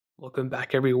Welcome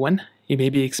back, everyone. You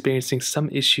may be experiencing some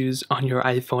issues on your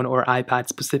iPhone or iPad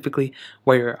specifically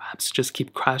where your apps just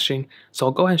keep crashing. So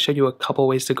I'll go ahead and show you a couple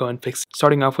ways to go and fix it.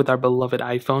 Starting off with our beloved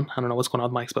iPhone. I don't know what's going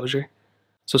on with my exposure.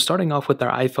 So starting off with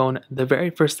our iPhone, the very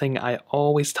first thing I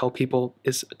always tell people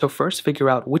is to first figure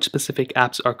out which specific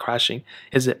apps are crashing.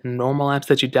 Is it normal apps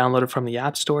that you downloaded from the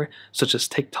App Store, such as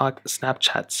TikTok,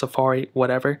 Snapchat, Safari,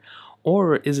 whatever?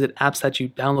 Or is it apps that you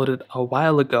downloaded a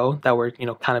while ago that were,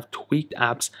 kind of tweaked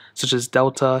apps, such as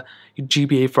Delta,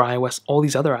 GBA for iOS, all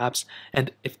these other apps?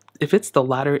 And if it's the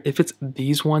latter, if it's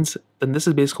these ones, then this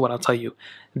is basically what I'll tell you.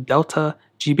 Delta,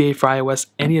 GBA for iOS,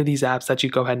 any of these apps that you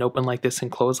go ahead and open like this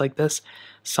and close like this,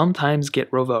 sometimes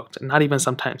get revoked. Not even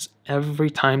sometimes. Every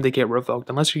time they get revoked,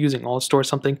 unless you're using AllStore or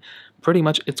something, pretty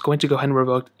much it's going to go ahead and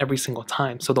revoke every single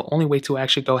time. So the only way to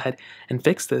actually go ahead and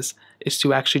fix this is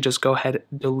to actually just go ahead,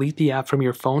 delete the app from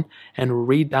your phone, and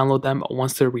re-download them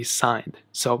once they're re-signed.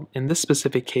 So in this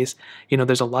specific case,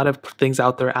 there's a lot of things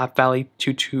out there, App Valley,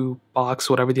 Tutu, Box,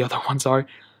 whatever the other ones are.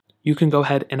 You can go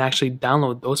ahead and actually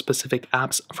download those specific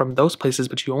apps from those places,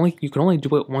 but you can only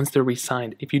do it once they're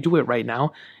re-signed. If you do it right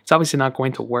now, it's obviously not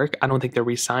going to work. I don't think they're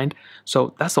re-signed.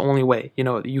 So that's the only way.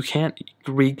 You can't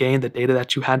regain the data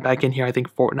that you had back in here. I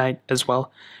think Fortnite as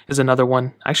well is another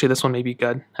one. Actually, this one may be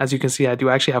good. As you can see, I do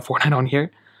actually have Fortnite on here.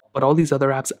 But all these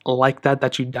other apps like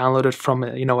that you downloaded from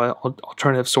an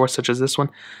alternative source such as this one,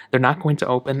 they're not going to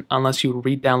open unless you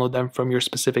re-download them from your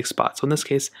specific spot. So in this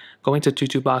case, going to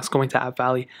TutuBox, going to App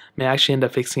Valley may actually end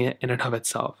up fixing it in and of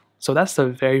itself. So that's the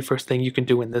very first thing you can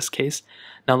do in this case.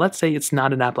 Now let's say it's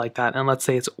not an app like that, and let's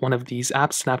say it's one of these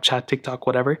apps, Snapchat, TikTok,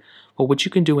 whatever. Well, what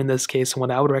you can do in this case, and what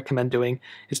I would recommend doing,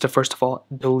 is to first of all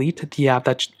delete the app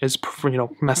that is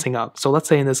messing up. So let's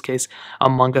say in this case,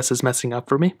 Among Us is messing up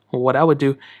for me. Well, what I would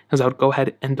do is I would go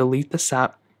ahead and delete this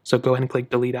app. So go ahead and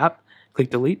click delete app, click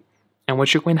delete. And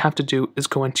what you're going to have to do is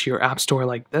go into your app store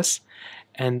like this,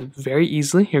 and very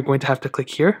easily you're going to have to click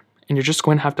here. And you're just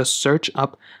going to have to search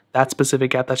up that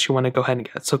specific app that you want to go ahead and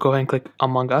get. So go ahead and click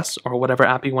Among Us or whatever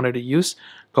app you wanted to use.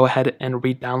 Go ahead and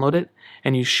re-download it.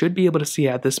 And you should be able to see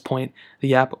at this point,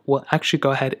 the app will actually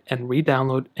go ahead and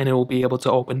re-download and it will be able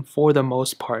to open for the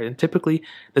most part. And typically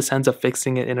this ends up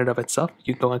fixing it in and of itself.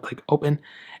 You go and click open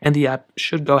and the app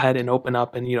should go ahead and open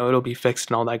up and it'll be fixed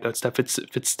and all that good stuff. If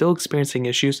it's still experiencing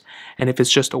issues and if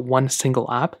it's just a one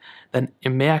single app, then it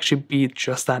may actually be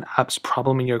just that app's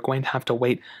problem and you're going to have to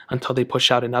wait until they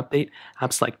push out an update.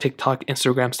 Apps like TikTok,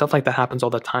 Instagram, stuff like that happens all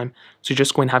the time. So you're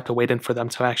just going to have to wait in for them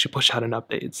to actually push out an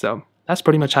update. So that's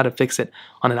pretty much how to fix it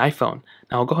on an iPhone.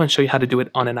 Now I'll go ahead and show you how to do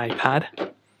it on an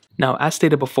iPad. Now, as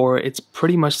stated before, it's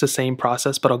pretty much the same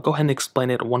process, but I'll go ahead and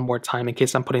explain it one more time in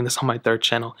case I'm putting this on my third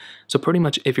channel. So pretty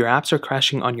much if your apps are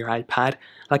crashing on your iPad,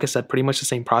 like I said, pretty much the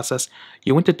same process.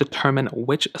 You want to determine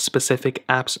which specific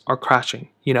apps are crashing.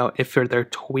 If they're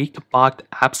tweaked, blocked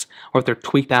apps, or if they're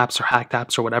tweaked apps or hacked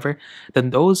apps or whatever, then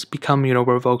those become,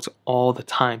 revoked all the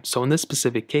time. So in this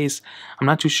specific case, I'm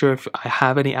not too sure if I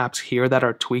have any apps here that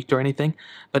are tweaked or anything,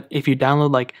 but if you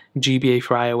download like GBA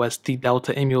for iOS, the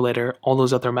Delta emulator, all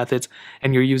those other methods,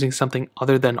 and you're using something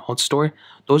other than AllStore,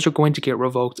 those are going to get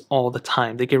revoked all the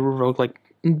time. They get revoked like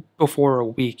before a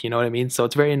week, you know what I mean? So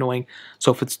it's very annoying.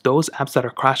 So if it's those apps that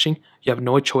are crashing, you have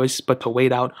no choice but to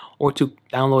wait out or to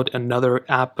download another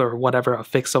app or whatever, a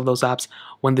fix of those apps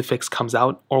when the fix comes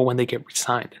out or when they get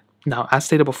re-signed. Now, as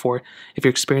stated before, if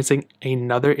you're experiencing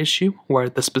another issue where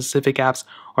the specific apps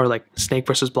are like Snake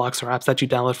versus Blocks or apps that you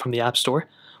download from the App Store,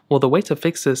 well, the way to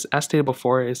fix this, as stated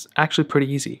before, is actually pretty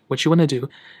easy. What you want to do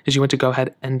is you want to go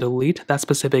ahead and delete that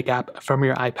specific app from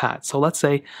your iPad. So let's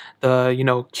say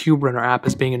the, Cube Runner app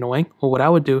is being annoying. Well, what I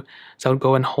would do is I would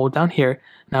go and hold down here,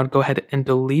 and I would go ahead and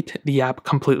delete the app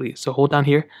completely. So hold down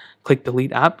here, click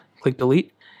delete app, click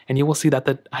delete, and you will see that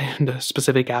the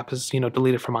specific app is,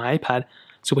 deleted from my iPad.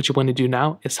 So what you want to do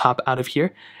now is hop out of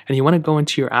here, and you want to go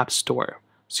into your App Store.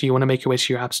 So you want to make your way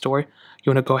to your App Store. You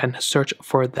want to go ahead and search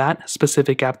for that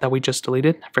specific app that we just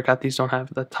deleted. I forgot these don't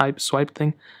have the type swipe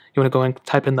thing. You want to go and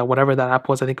type in whatever that app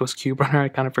was. I think it was Cube Runner. I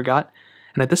kind of forgot.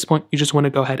 And at this point, you just want to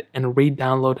go ahead and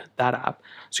re-download that app.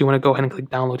 So you want to go ahead and click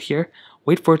download here.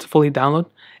 Wait for it to fully download.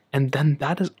 And then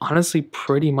that is honestly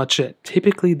pretty much it.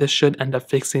 Typically, this should end up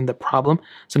fixing the problem.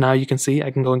 So now you can see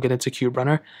I can go and get into Cube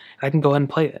Runner. And I can go ahead and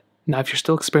play it. Now, if you're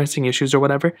still experiencing issues or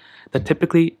whatever, then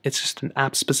typically it's just an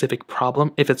app-specific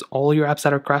problem. If it's all your apps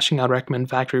that are crashing, I'd recommend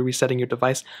factory resetting your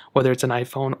device, whether it's an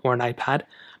iPhone or an iPad.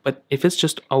 But if it's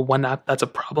just a one app that's a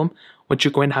problem, what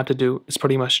you're going to have to do is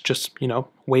pretty much just,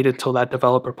 wait until that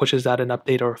developer pushes out an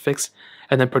update or a fix,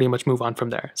 and then pretty much move on from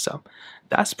there. So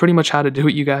that's pretty much how to do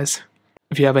it, you guys.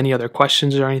 If you have any other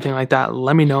questions or anything like that,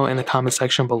 let me know in the comment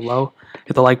section below.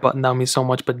 Hit the like button, that would mean so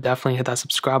much, but definitely hit that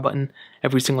subscribe button.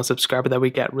 Every single subscriber that we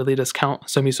get really does count,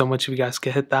 so it means so much if you guys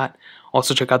could hit that.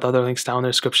 Also check out the other links down in the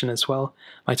description as well.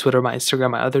 My Twitter, my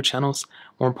Instagram, my other channels.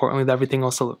 More importantly, everything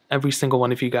else, every single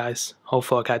one of you guys.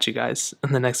 Hopefully I'll catch you guys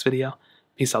in the next video.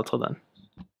 Peace out till then.